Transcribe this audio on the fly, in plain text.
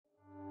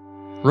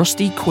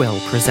Rusty Quill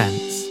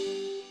presents.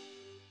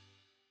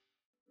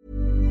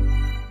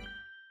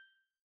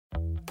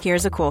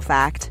 Here's a cool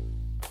fact.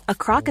 A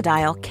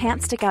crocodile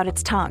can't stick out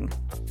its tongue.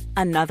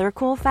 Another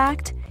cool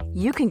fact,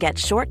 you can get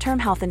short-term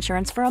health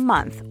insurance for a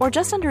month or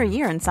just under a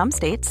year in some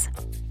states.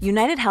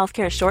 United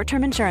Healthcare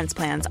short-term insurance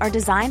plans are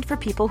designed for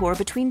people who are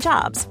between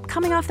jobs,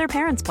 coming off their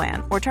parents'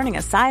 plan, or turning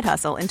a side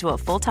hustle into a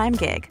full-time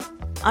gig.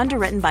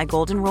 Underwritten by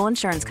Golden Rule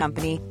Insurance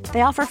Company,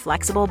 they offer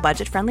flexible,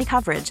 budget-friendly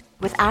coverage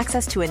with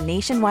access to a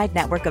nationwide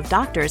network of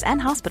doctors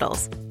and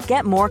hospitals.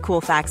 Get more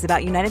cool facts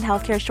about United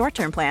Healthcare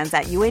short-term plans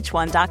at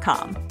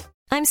uh1.com.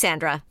 I'm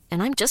Sandra,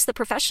 and I'm just the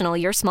professional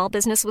your small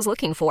business was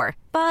looking for.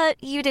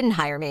 But you didn't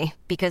hire me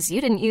because you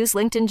didn't use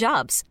LinkedIn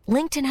Jobs.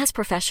 LinkedIn has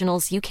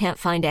professionals you can't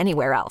find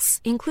anywhere else,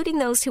 including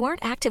those who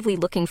aren't actively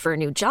looking for a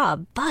new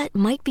job, but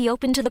might be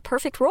open to the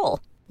perfect role,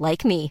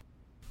 like me.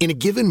 In a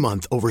given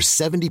month, over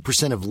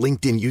 70% of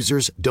LinkedIn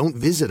users don't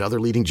visit other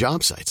leading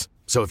job sites.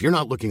 So if you're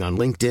not looking on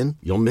LinkedIn,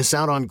 you'll miss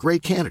out on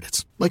great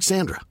candidates like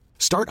Sandra.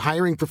 Start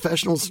hiring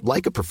professionals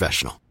like a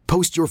professional.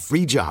 Post your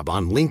free job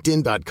on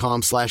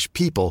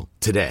linkedin.com/people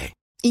today.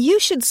 You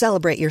should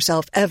celebrate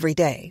yourself every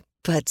day,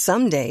 but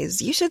some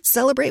days you should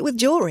celebrate with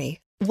jewelry.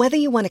 Whether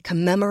you want to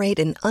commemorate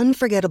an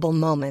unforgettable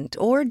moment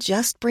or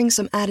just bring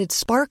some added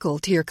sparkle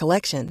to your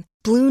collection,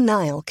 Blue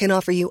Nile can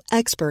offer you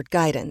expert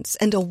guidance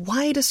and a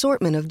wide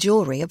assortment of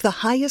jewelry of the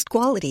highest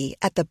quality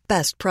at the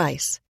best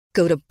price.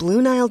 Go to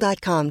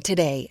BlueNile.com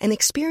today and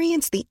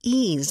experience the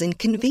ease and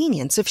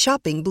convenience of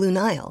shopping Blue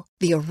Nile,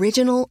 the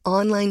original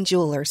online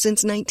jeweler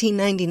since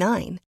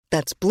 1999.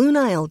 That's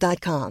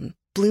BlueNile.com.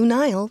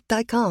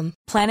 BlueNile.com.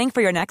 Planning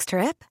for your next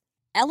trip?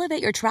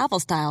 Elevate your travel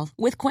style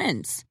with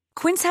Quince.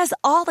 Quince has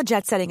all the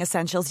jet-setting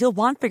essentials you'll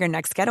want for your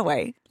next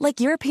getaway, like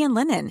European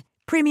linen,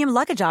 premium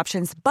luggage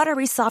options,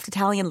 buttery soft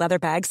Italian leather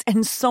bags,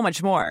 and so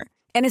much more.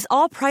 And is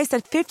all priced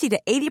at 50 to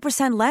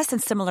 80% less than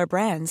similar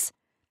brands.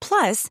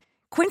 Plus,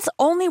 Quince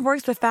only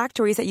works with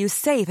factories that use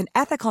safe and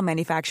ethical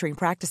manufacturing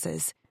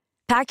practices.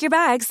 Pack your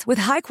bags with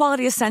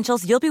high-quality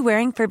essentials you'll be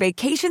wearing for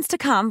vacations to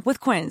come with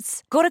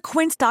Quince. Go to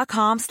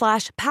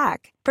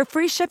quince.com/pack for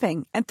free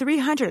shipping and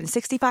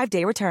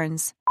 365-day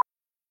returns.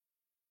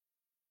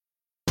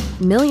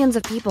 Millions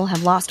of people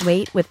have lost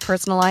weight with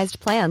personalized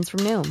plans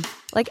from Noom.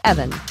 Like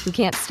Evan, who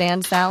can't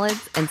stand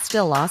salads and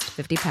still lost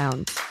 50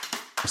 pounds.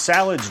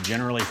 Salads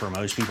generally for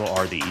most people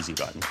are the easy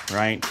button,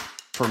 right?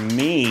 For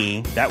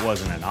me, that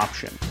wasn't an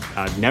option.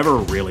 I never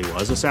really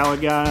was a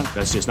salad guy.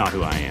 That's just not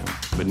who I am.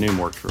 But Noom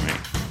worked for me.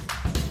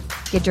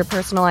 Get your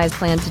personalized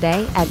plan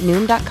today at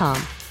Noom.com.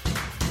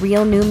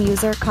 Real Noom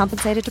user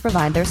compensated to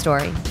provide their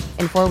story.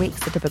 In 4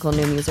 weeks, the typical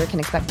Noom user can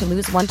expect to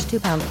lose 1 to 2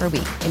 pounds per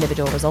week.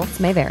 Individual results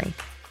may vary.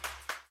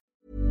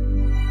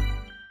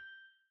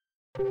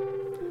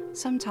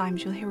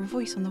 Sometimes you'll hear a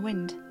voice on the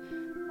wind.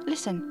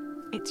 Listen,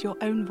 it's your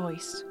own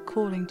voice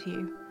calling to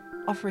you,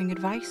 offering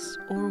advice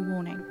or a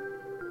warning.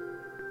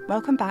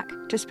 Welcome back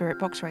to Spirit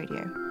Box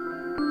Radio.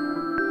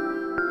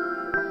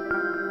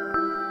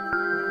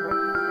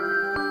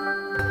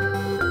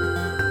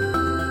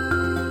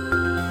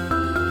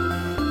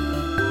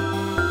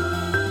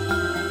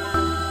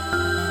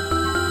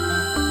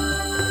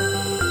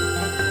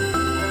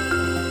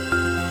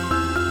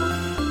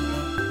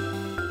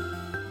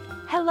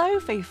 Hello,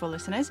 faithful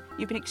listeners.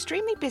 You've been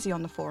extremely busy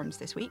on the forums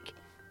this week.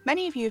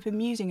 Many of you have been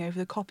musing over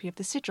the copy of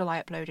the sigil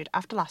I uploaded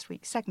after last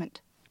week's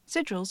segment.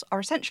 Sigils are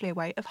essentially a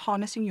way of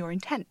harnessing your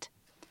intent.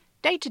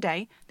 Day to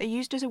day, they're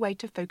used as a way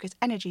to focus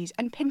energies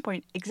and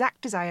pinpoint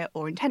exact desire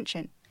or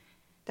intention.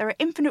 There are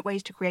infinite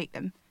ways to create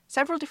them.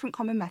 Several different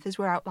common methods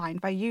were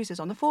outlined by users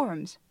on the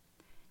forums.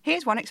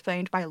 Here's one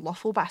explained by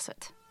Lawful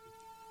Bassett.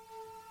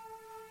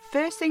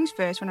 First things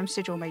first, when I'm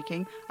sigil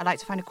making, I like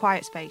to find a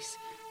quiet space.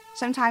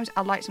 Sometimes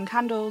I'll light some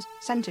candles,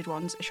 scented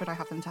ones, should I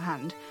have them to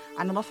hand,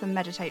 and I'll often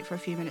meditate for a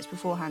few minutes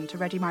beforehand to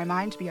ready my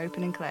mind to be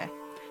open and clear.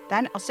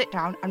 Then I'll sit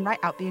down and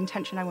write out the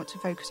intention I want to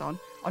focus on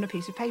a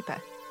piece of paper.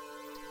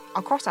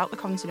 I'll cross out the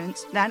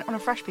consonants, then on a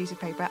fresh piece of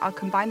paper I'll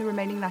combine the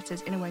remaining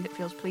letters in a way that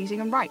feels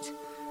pleasing and right.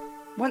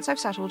 Once I've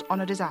settled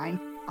on a design,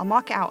 I'll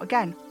mark it out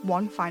again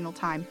one final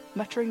time,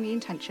 muttering the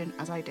intention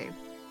as I do.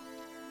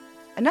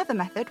 Another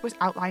method was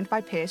outlined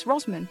by Pierce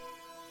Rosman.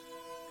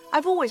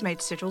 I've always made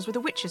sigils with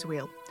a witch's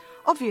wheel.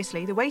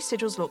 Obviously, the way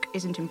sigils look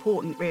isn't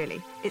important,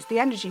 really. It's the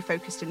energy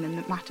focused in them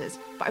that matters,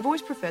 but I've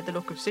always preferred the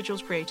look of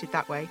sigils created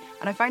that way,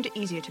 and I find it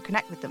easier to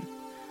connect with them.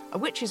 A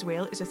witch's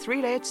wheel is a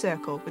 3-layered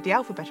circle with the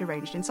alphabet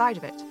arranged inside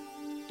of it.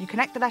 You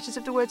connect the letters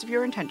of the words of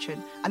your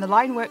intention, and the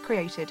line work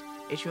created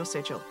is your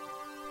sigil.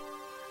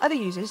 Other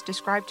users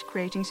described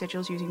creating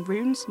sigils using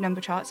runes, number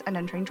charts, and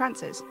entering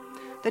trances.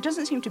 There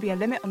doesn't seem to be a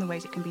limit on the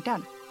ways it can be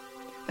done.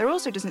 There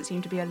also doesn't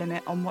seem to be a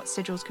limit on what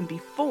sigils can be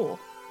for.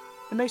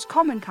 The most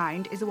common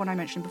kind is the one I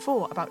mentioned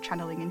before about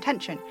channeling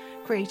intention,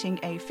 creating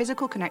a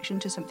physical connection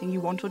to something you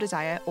want or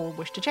desire or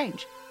wish to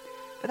change.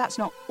 But that's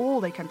not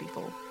all they can be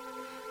for.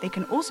 They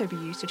can also be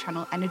used to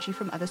channel energy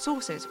from other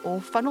sources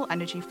or funnel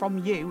energy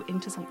from you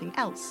into something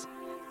else.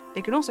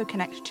 They can also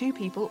connect two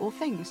people or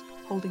things,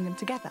 holding them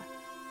together.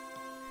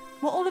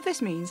 What all of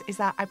this means is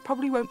that I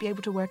probably won't be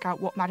able to work out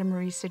what Madame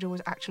Marie's sigil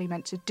was actually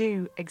meant to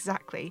do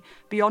exactly,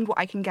 beyond what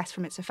I can guess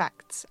from its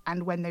effects,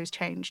 and when those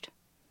changed.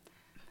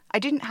 I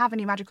didn't have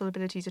any magical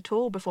abilities at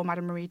all before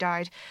Madame Marie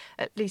died,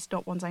 at least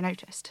not ones I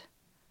noticed.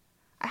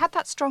 I had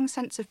that strong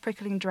sense of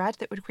prickling dread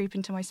that would creep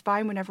into my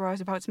spine whenever I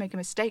was about to make a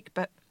mistake,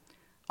 but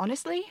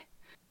honestly,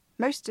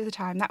 most of the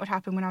time that would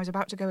happen when I was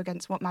about to go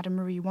against what Madame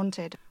Marie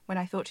wanted, when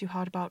I thought too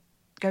hard about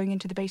going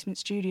into the basement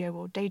studio,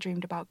 or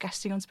daydreamed about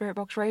guesting on Spirit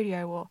Box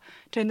Radio, or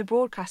turned the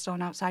broadcast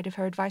on outside of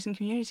her advice and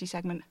community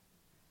segment.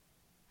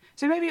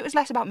 So maybe it was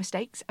less about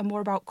mistakes and more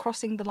about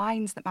crossing the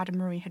lines that Madame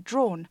Marie had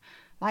drawn,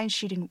 lines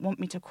she didn't want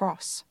me to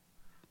cross.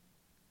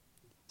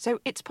 So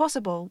it's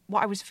possible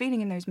what I was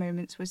feeling in those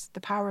moments was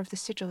the power of the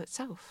sigil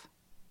itself.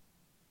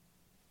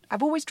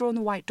 I've always drawn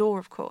the white door,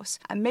 of course,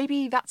 and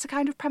maybe that's a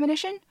kind of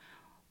premonition?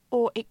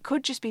 Or it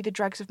could just be the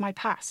dregs of my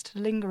past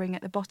lingering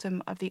at the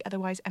bottom of the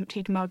otherwise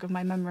emptied mug of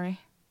my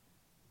memory.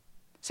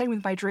 Same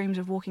with my dreams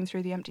of walking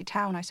through the empty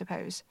town, I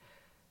suppose,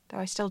 though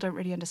I still don't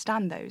really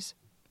understand those.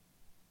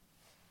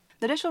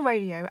 The little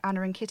radio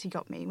Anna and Kitty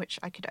got me, which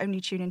I could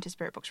only tune into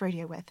Spirit Box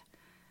Radio with.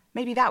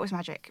 Maybe that was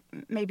magic.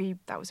 Maybe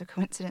that was a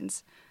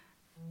coincidence.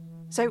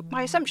 So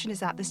my assumption is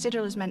that the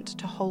sigil is meant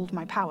to hold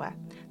my power,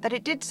 that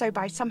it did so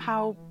by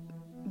somehow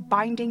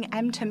binding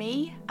M to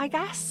me, I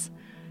guess?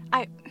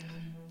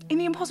 In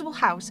the Impossible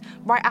House,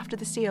 right after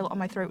the seal on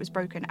my throat was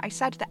broken, I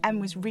said that M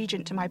was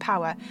regent to my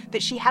power,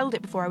 that she held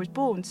it before I was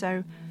born,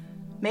 so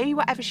maybe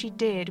whatever she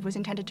did was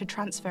intended to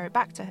transfer it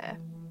back to her,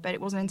 but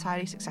it wasn't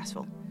entirely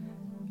successful.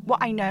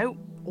 What I know,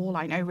 all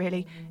I know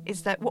really,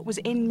 is that what was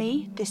in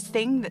me, this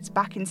thing that's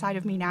back inside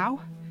of me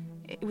now,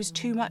 it was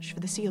too much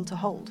for the seal to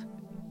hold,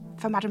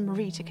 for Madame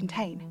Marie to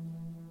contain.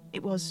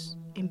 It was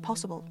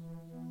impossible,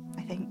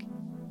 I think.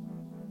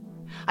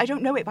 I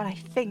don't know it, but I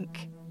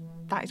think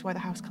that is why the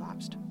house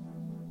collapsed.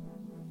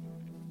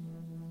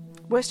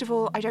 Worst of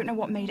all, I don't know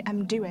what made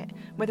M do it,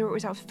 whether it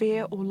was out of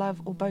fear or love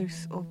or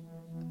both, or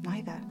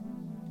neither.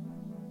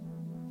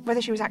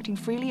 Whether she was acting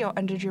freely or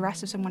under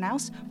duress of someone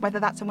else, whether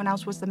that someone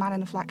else was the man in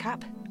the flat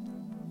cap.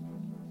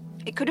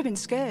 It could have been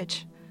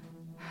Scourge.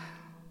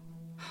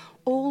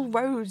 All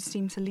roads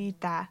seem to lead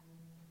there,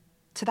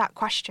 to that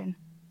question.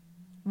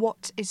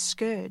 What is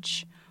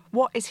Scourge?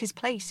 What is his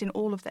place in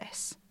all of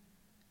this?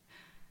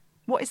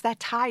 What is their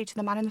tie to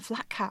the man in the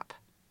flat cap?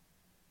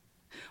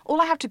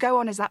 All I have to go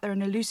on is that they're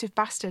an elusive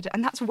bastard,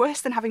 and that's worse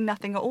than having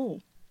nothing at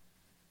all.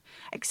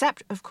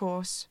 Except, of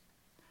course,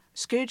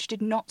 Scourge did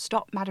not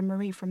stop Madame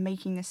Marie from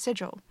making this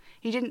sigil.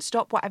 He didn't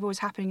stop whatever was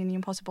happening in the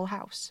Impossible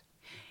House.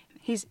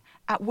 He's,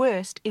 at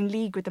worst, in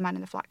league with the man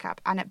in the flat cap,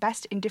 and at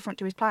best, indifferent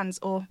to his plans,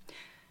 or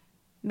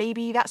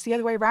maybe that's the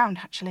other way round,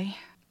 actually.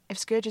 If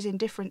Scourge is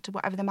indifferent to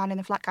whatever the man in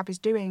the flat cap is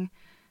doing,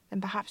 then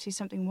perhaps he's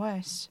something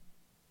worse.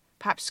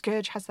 Perhaps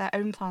Scourge has their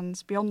own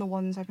plans, beyond the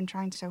ones I've been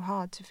trying so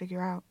hard to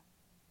figure out.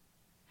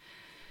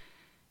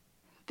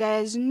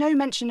 There's no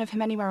mention of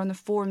him anywhere on the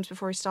forums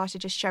before he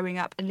started just showing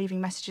up and leaving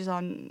messages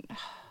on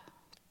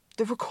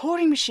the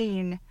recording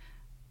machine.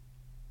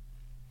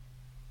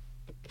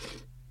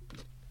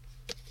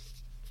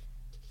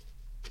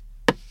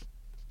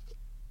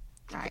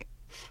 Right.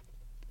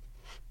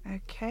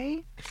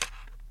 Okay.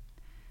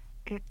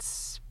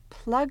 It's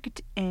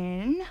plugged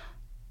in.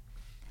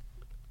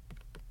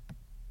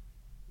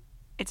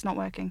 It's not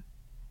working.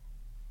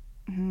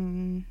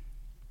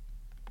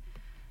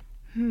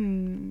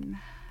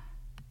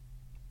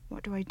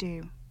 What do I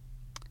do?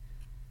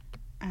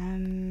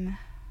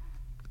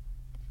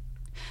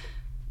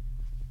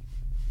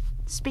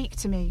 Speak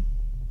to me,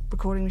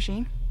 recording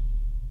machine.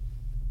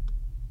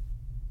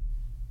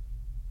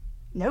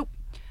 Nope.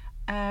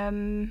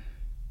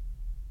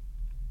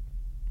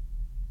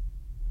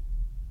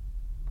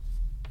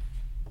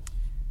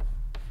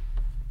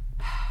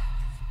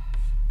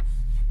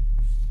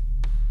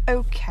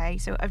 Okay,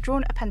 so I've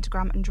drawn a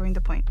pentagram and joined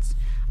the points.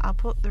 I'll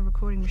put the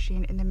recording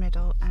machine in the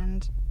middle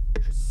and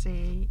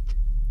see.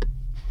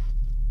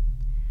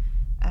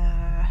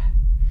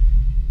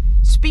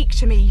 Speak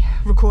to me,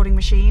 recording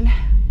machine.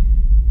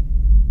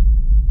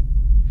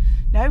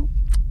 No?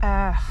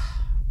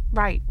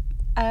 Right.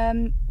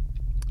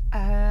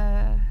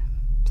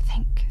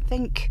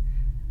 Think.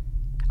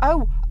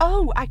 Oh,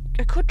 I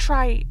could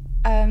try,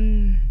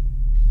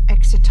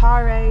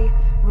 excitare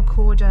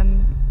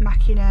recordum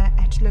machina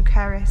et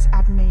locaris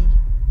ad me.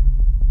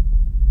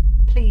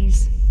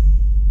 Please.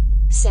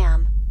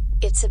 Sam,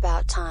 it's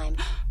about time.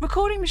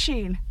 Recording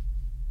machine.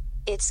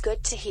 It's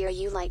good to hear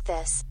you like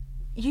this.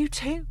 You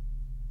too.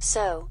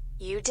 So,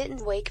 you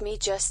didn't wake me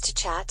just to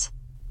chat?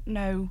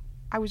 No,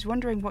 I was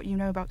wondering what you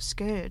know about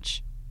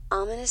Scourge.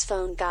 Ominous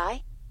phone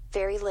guy?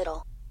 Very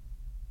little.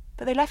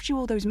 But they left you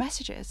all those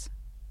messages.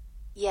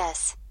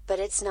 Yes, but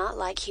it's not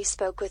like he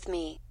spoke with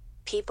me.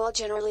 People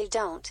generally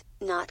don't,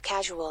 not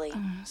casually.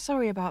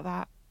 Sorry about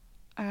that.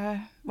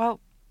 Well,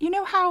 you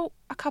know how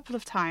a couple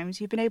of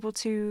times you've been able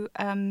to,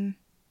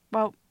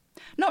 well,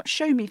 not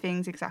show me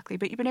things exactly,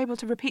 but you've been able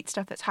to repeat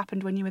stuff that's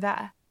happened when you were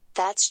there?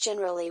 That's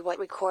generally what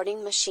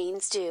recording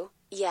machines do,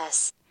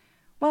 yes.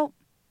 Well,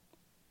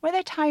 Were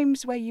there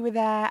times where you were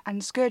there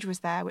and Scourge was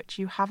there, which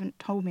you haven't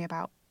told me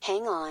about?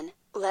 Hang on,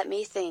 let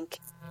me think.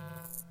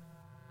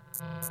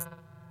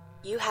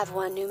 You have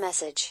one new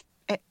message.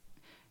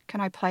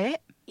 Can I play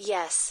it?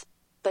 Yes,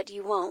 but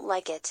you won't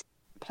like it.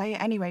 Play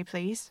it anyway,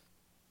 please.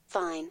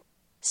 Fine.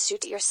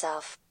 Suit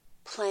yourself.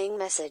 Playing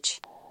message.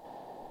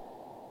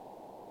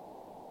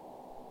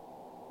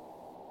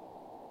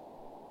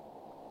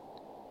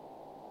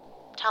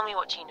 Tell me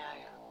what you know.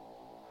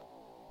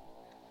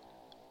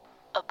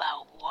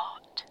 About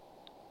what?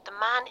 The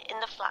man in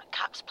the flat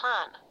cap's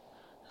plan.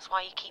 That's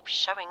why you keep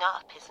showing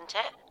up, isn't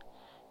it?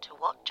 To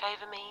watch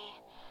over me,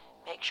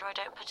 make sure I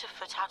don't put a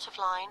foot out of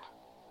line.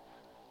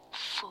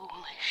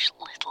 Foolish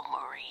little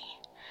Marie.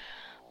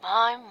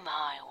 My,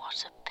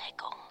 what a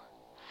pickle.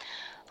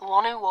 The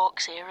one who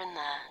walks here and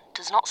there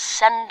does not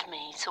send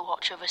me to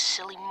watch over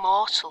silly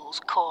mortals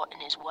caught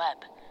in his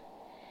web.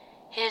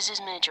 Here's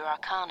his major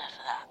arcana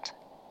for that.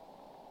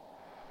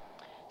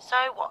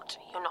 So what,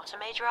 you're not a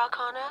major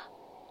arcana?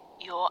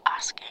 You're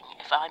asking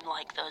if I'm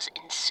like those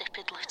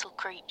insipid little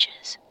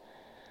creatures.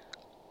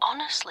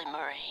 Honestly,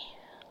 Marie,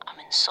 I'm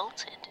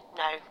insulted.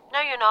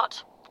 No, you're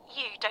not.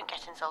 You don't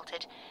get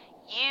insulted.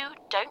 You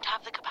don't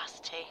have the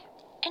capacity.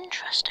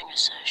 Interesting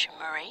assertion,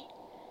 Marie.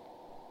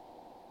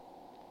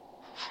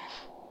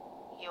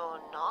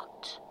 You're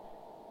not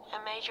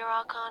a major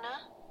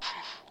arcana?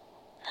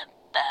 They're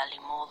barely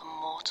more than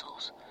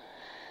mortals.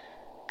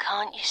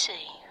 Can't you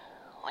see,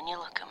 when you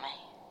look at me,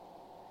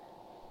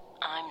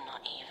 I'm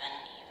not even.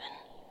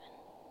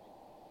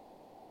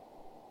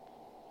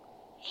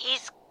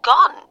 He's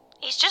gone.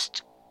 He's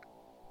just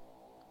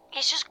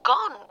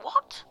gone.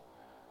 What?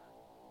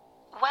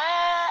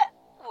 Where?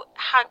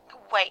 Hang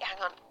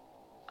on.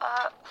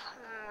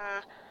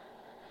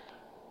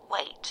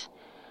 Wait.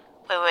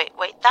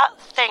 That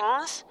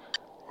thing's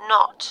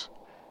not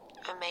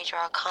a major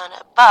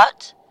arcana,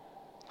 but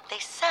they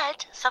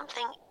said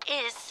something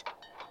is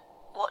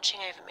watching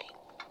over me.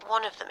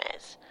 One of them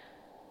is.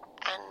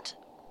 And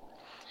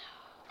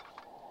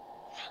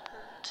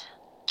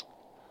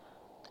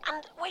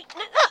wait,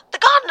 no, the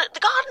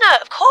gardener,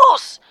 of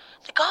course!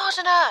 The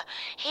gardener!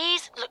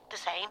 He's looked the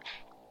same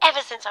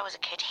ever since I was a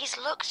kid. He's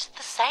looked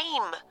the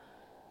same.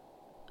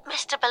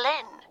 Mr.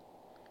 Boleyn.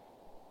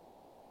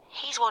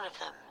 He's one of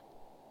them.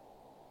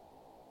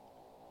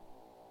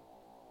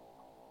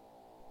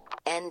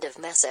 End of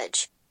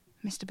message.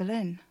 Mr.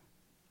 Boleyn.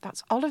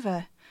 That's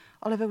Oliver.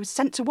 Oliver was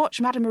sent to watch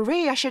Madame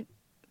Marie. I should...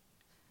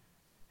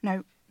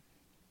 No,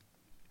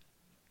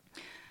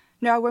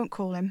 I won't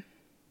call him.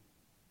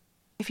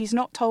 If he's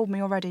not told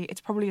me already,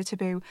 it's probably a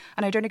taboo,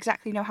 and I don't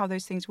exactly know how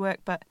those things work,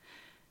 but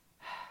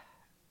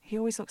he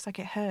always looks like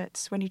it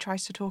hurts when he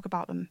tries to talk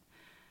about them.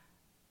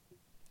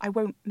 I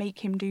won't make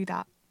him do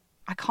that.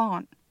 I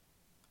can't.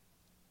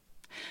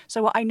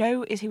 So what I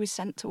know is he was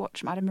sent to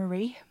watch Madame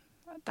Marie.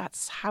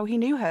 That's how he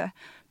knew her.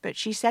 But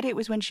she said it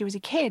was when she was a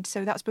kid,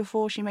 so that's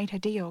before she made her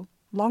deal.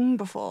 Long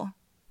before.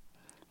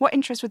 What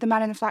interest would the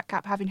man in the flat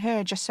cap have in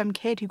her, just some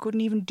kid who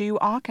couldn't even do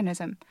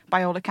arcanism,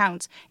 by all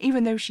accounts,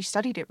 even though she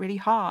studied it really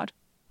hard?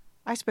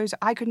 I suppose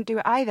I couldn't do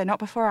it either, not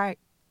before I...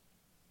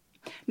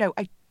 No,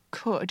 I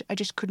could, I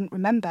just couldn't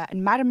remember,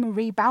 and Madame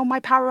Marie bound my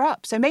power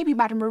up, so maybe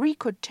Madame Marie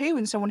could too,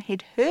 and someone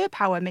hid her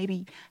power,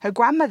 maybe her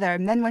grandmother,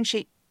 and then when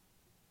she...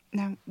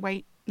 No,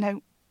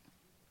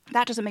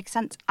 that doesn't make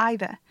sense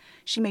either.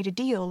 She made a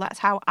deal, that's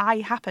how I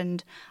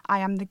happened. I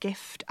am the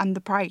gift and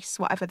the price,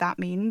 whatever that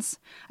means,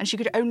 and she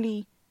could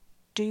only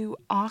do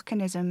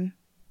arcanism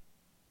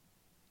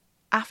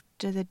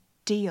after the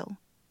deal.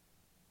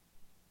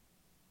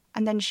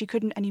 And then she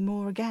couldn't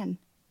anymore again.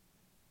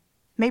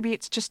 Maybe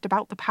it's just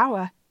about the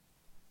power.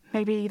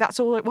 Maybe that's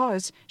all it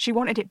was. She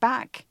wanted it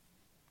back.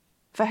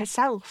 For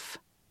herself.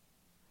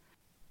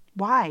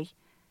 Why?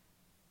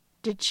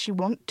 Did she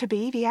want to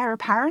be the heir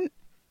apparent?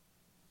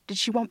 Did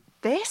she want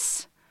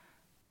this?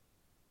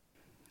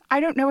 I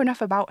don't know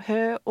enough about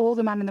her or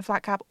the man in the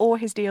flat cap or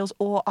his deals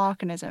or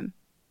arcanism.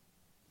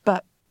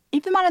 But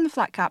if the man in the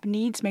flat cap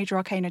needs Major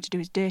Arcana to do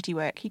his dirty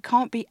work, he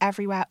can't be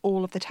everywhere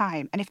all of the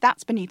time. And if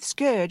that's beneath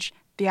Scourge,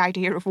 the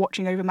idea of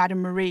watching over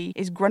Madame Marie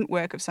is grunt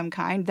work of some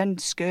kind, then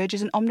Scourge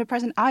isn't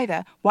omnipresent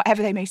either,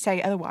 whatever they may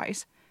say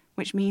otherwise.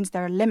 Which means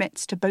there are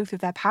limits to both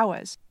of their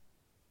powers.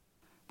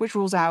 Which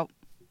rules out...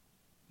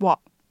 what?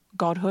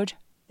 Godhood?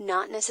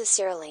 Not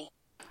necessarily.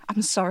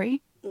 I'm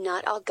sorry?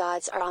 Not all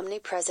gods are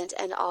omnipresent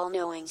and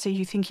all-knowing. So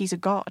you think he's a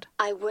god?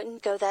 I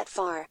wouldn't go that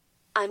far.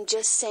 I'm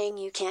just saying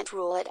you can't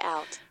rule it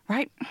out.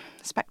 Right.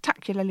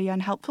 Spectacularly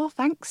unhelpful,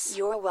 thanks.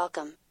 You're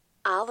welcome.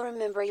 I'll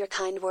remember your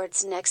kind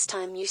words next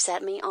time you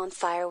set me on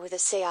fire with a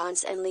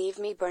seance and leave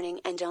me burning,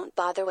 and don't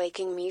bother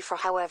waking me for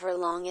however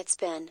long it's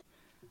been.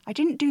 I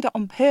didn't do that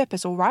on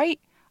purpose, all right?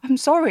 I'm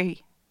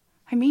sorry.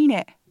 I mean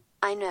it.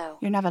 I know.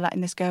 You're never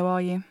letting this go,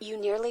 are you? You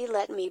nearly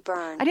let me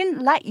burn. I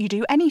didn't let you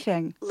do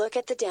anything. Look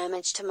at the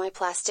damage to my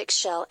plastic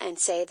shell and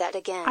say that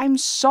again. I'm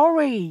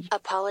sorry.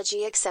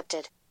 Apology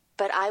accepted.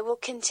 But I will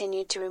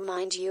continue to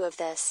remind you of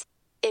this.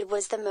 It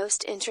was the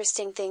most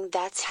interesting thing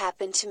that's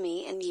happened to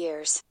me in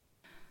years.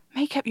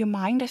 Make up your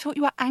mind. I thought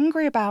you were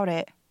angry about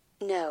it.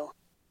 No.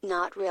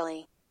 Not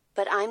really.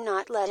 But I'm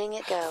not letting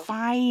it go.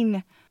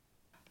 Fine.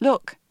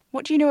 Look,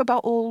 what do you know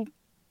about all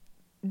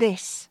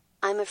this?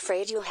 I'm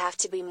afraid you'll have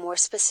to be more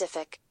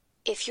specific.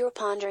 If you're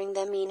pondering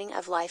the meaning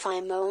of life,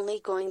 I'm only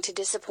going to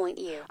disappoint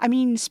you. I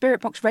mean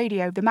Spirit Box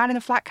Radio, the man in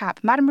the flat cap,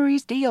 Madame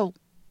Marie's deal.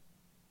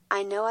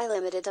 I know a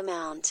limited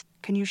amount.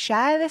 Can you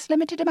share this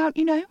limited amount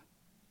you know?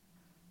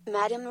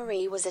 Madame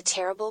Marie was a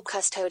terrible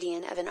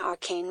custodian of an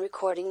arcane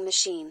recording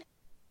machine.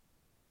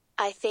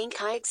 I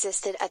think I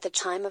existed at the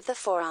time of the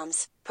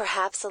forums,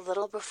 perhaps a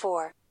little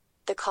before.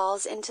 The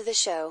calls into the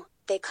show,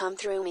 they come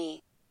through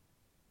me.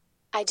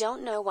 I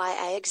don't know why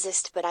I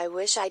exist, but I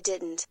wish I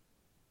didn't.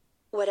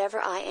 Whatever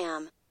I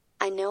am,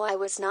 I know I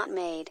was not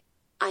made.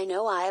 I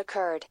know I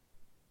occurred.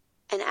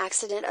 An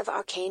accident of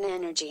arcane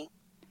energy.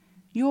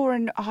 You're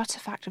an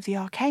artifact of the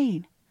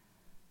arcane.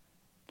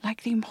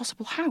 Like the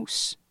Impossible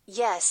House.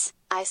 Yes,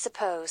 I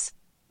suppose.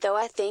 Though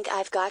I think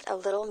I've got a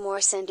little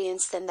more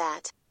sentience than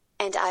that.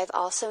 And I've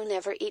also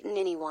never eaten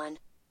anyone.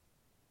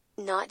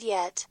 Not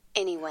yet,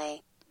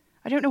 anyway.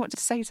 I don't know what to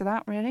say to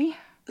that, really.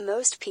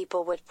 Most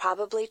people would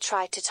probably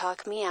try to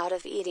talk me out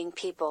of eating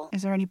people.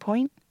 Is there any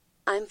point?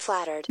 I'm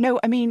flattered. No,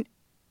 I mean,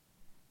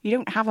 you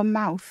don't have a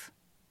mouth.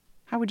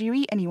 How would you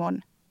eat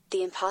anyone?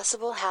 The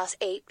Impossible House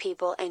ate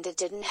people and it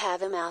didn't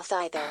have a mouth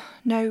either.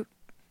 No,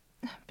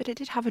 but it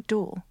did have a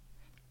door.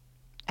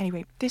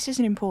 Anyway, this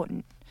isn't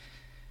important.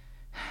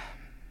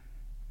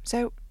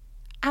 So,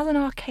 as an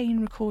arcane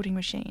recording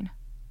machine,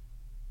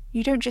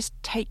 you don't just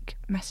take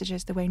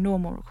messages the way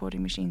normal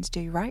recording machines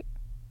do, right?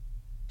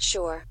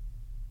 Sure.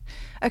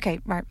 Okay,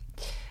 right.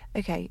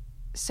 Okay,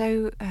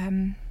 so,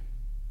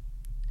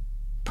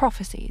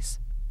 prophecies.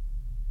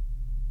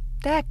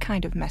 They're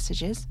kind of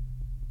messages,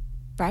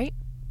 right?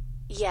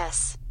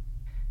 Yes.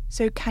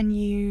 So can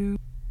you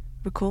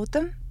record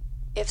them?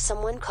 If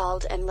someone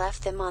called and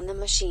left them on the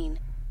machine.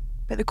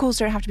 But the calls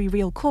don't have to be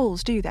real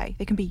calls, do they?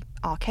 They can be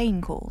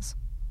arcane calls.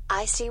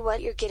 I see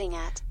what you're getting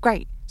at.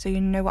 Great. So you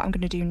know what I'm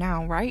going to do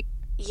now, right?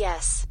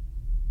 Yes.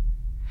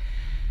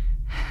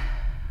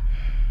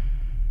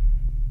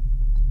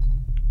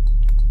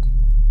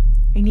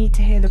 I need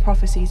to hear the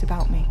prophecies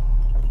about me.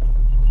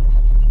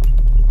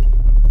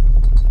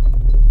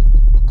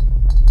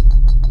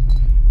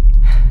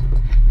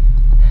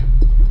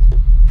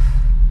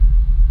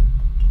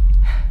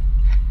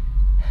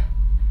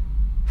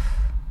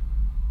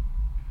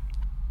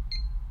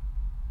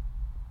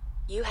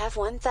 You have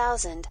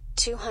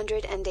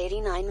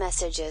 1,289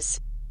 messages.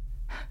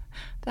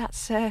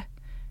 That's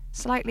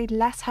slightly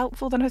less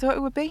helpful than I thought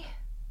it would be.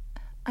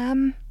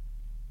 Can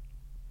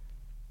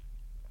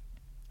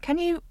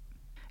you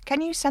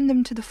send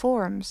them to the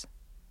forums?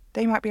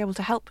 They might be able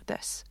to help with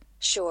this.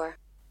 Sure.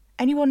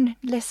 Anyone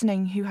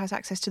listening who has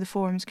access to the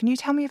forums, can you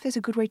tell me if there's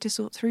a good way to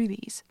sort through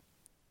these?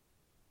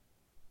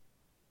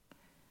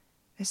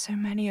 There's so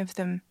many of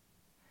them.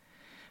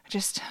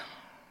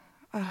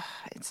 I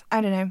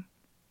don't know.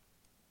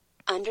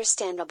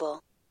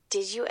 Understandable.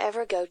 Did you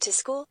ever go to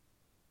school?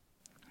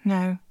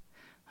 No,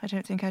 I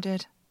don't think I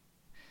did.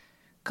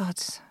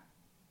 Gods.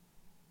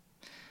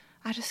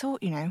 I'd have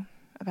thought,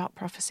 about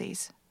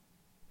prophecies.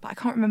 But I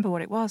can't remember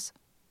what it was.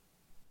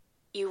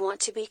 You want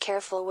to be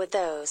careful with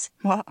those.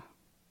 What?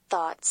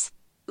 Thoughts.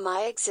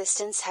 My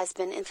existence has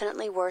been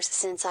infinitely worse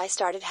since I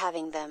started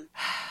having them.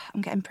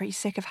 I'm getting pretty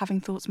sick of having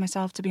thoughts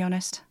myself, to be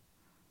honest.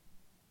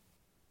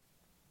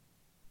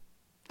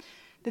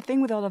 The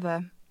thing with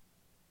Oliver...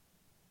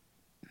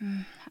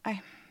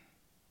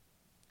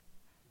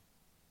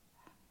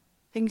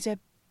 Things are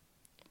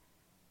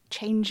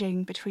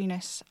changing between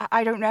us.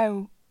 I don't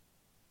know.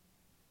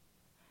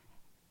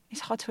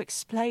 It's hard to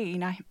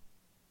explain.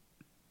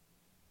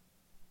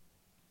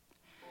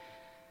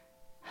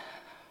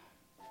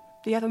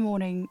 The other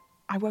morning,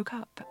 I woke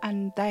up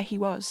and there he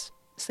was,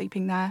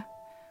 sleeping there,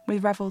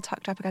 with Revel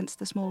tucked up against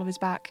the small of his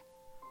back.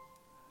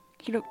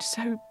 He looked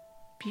so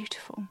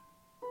beautiful,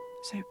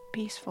 so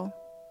peaceful.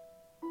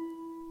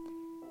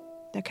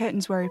 The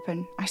curtains were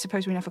open. I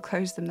suppose we never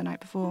closed them the night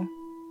before.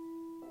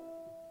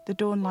 The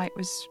dawn light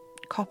was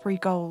coppery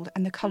gold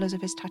and the colours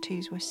of his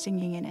tattoos were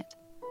singing in it.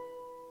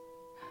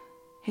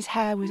 His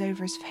hair was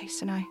over his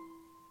face and I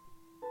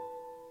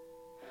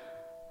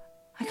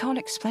can't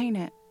explain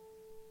it.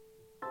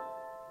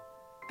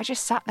 I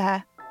just sat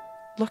there,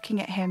 looking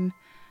at him,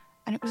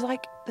 and it was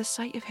like the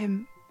sight of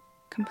him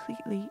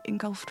completely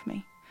engulfed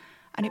me.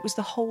 And it was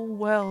the whole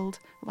world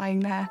lying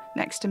there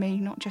next to me,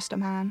 not just a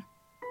man.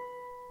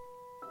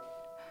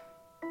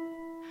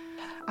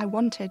 I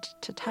wanted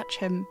to touch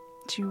him,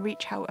 to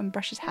reach out and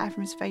brush his hair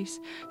from his face,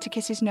 to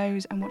kiss his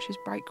nose and watch his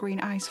bright green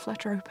eyes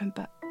flutter open,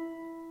 but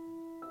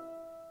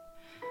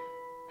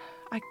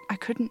I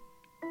couldn't.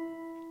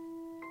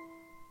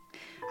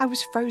 I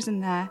was frozen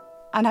there,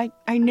 and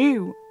I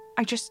knew.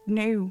 I just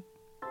knew.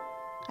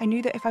 I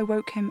knew that if I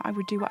woke him, I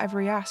would do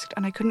whatever he asked,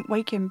 and I couldn't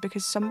wake him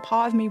because some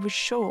part of me was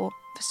sure,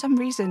 for some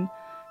reason,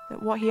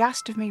 that what he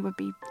asked of me would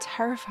be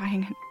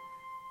terrifying, and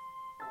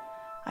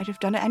I'd have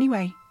done it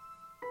anyway.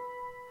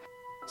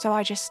 So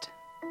I just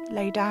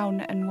lay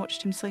down and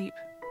watched him sleep,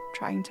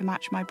 trying to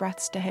match my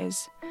breaths to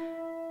his.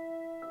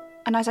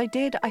 And as I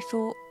did, I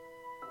thought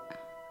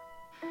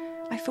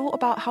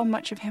about how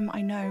much of him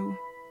I know.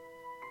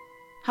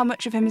 How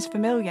much of him is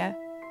familiar.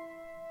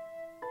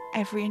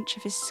 Every inch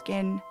of his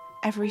skin,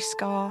 every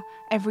scar,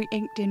 every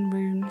inked-in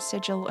rune,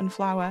 sigil and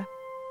flower.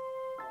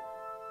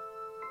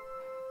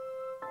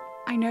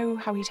 I know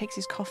how he takes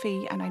his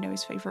coffee, and I know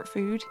his favourite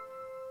food.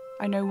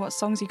 I know what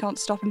songs he can't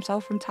stop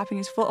himself from tapping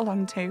his foot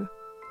along to.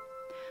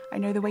 I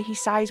know the way he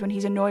sighs when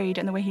he's annoyed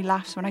and the way he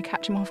laughs when I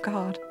catch him off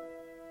guard.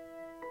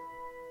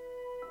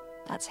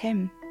 That's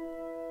him.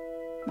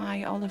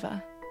 My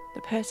Oliver.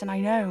 The person I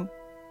know.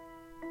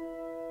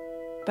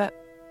 But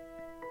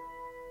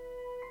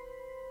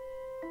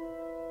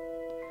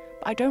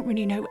I don't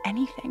really know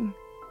anything.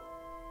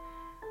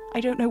 I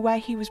don't know where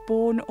he was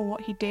born or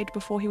what he did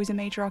before he was a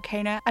major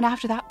arcana, and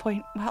after that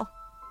point, well,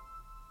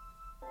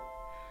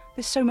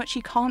 there's so much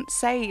he can't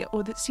say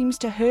or that seems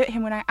to hurt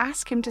him when I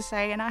ask him to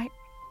say, and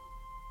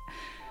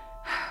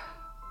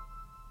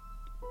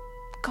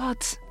God,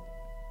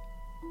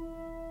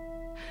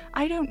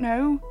 I don't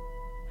know.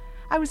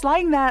 I was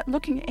lying there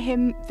looking at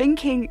him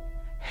thinking,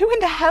 who in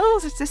the hell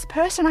is this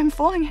person I'm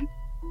falling in?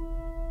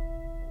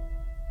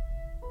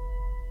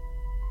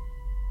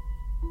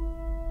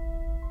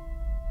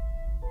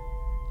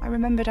 I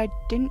remembered I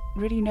didn't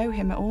really know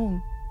him at all.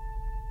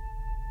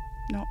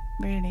 Not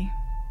really.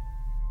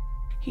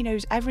 He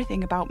knows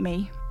everything about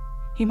me.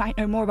 He might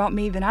know more about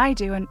me than I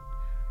do, and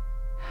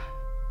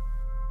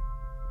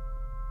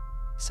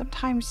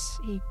sometimes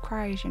he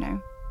cries,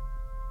 in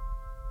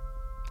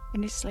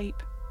his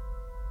sleep.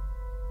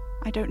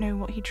 I don't know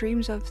what he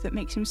dreams of that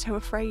makes him so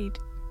afraid,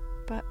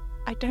 but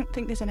I don't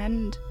think there's an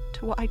end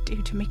to what I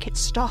do to make it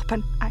stop,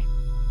 and it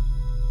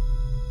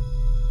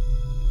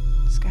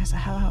scares the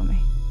hell out of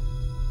me.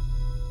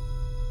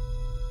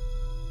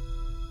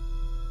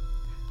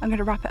 I'm going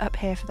to wrap it up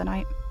here for the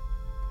night.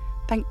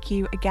 Thank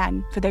you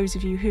again for those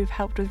of you who've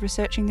helped with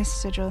researching this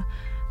sigil,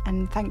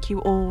 and thank you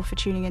all for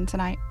tuning in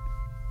tonight.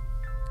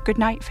 Good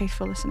night,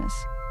 faithful listeners.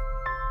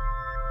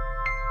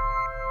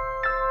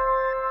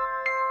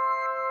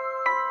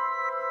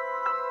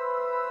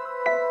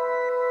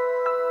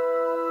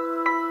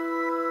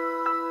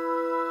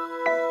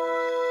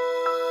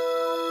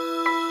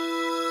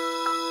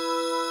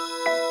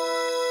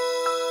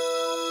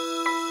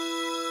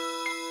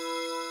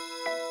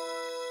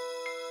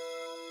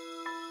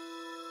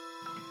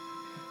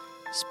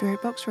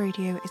 Spirit Box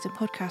Radio is a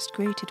podcast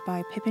created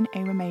by Pippin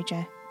Era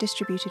Major,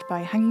 distributed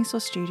by Hanging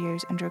Source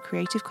Studios under a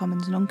Creative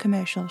Commons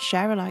non-commercial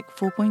Share-alike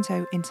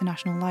 4.0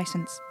 international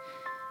license.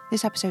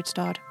 This episode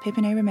starred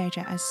Pippin Era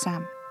Major as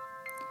Sam,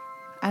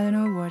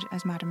 Eleanor Wood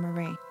as Madame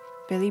Marie,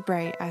 Billy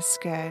Bray as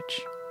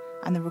Scourge,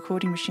 and the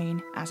recording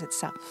machine as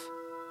itself.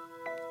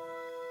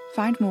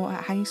 Find more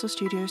at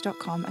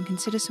hangingsourcestudios.com and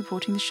consider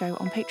supporting the show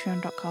on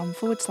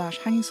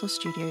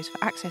patreon.com/hangingsourcestudios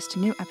for access to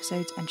new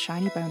episodes and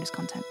shiny bonus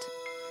content.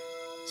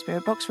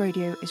 Spirit Box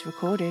Radio is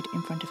recorded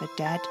in front of a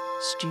dead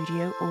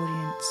studio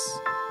audience.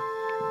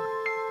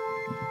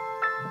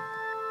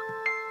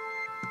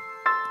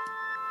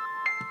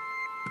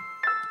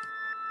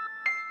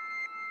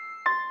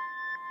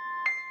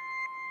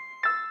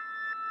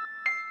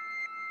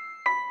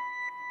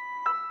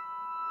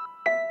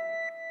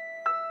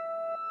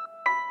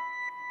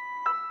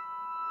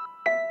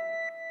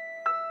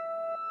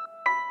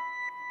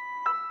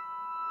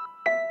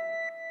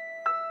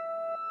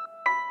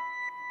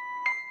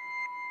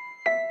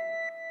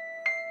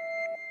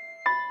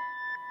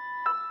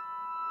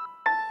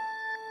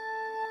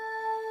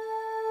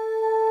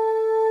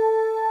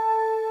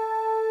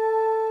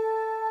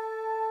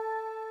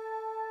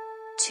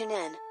 Tune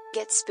in,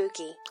 get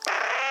spooky.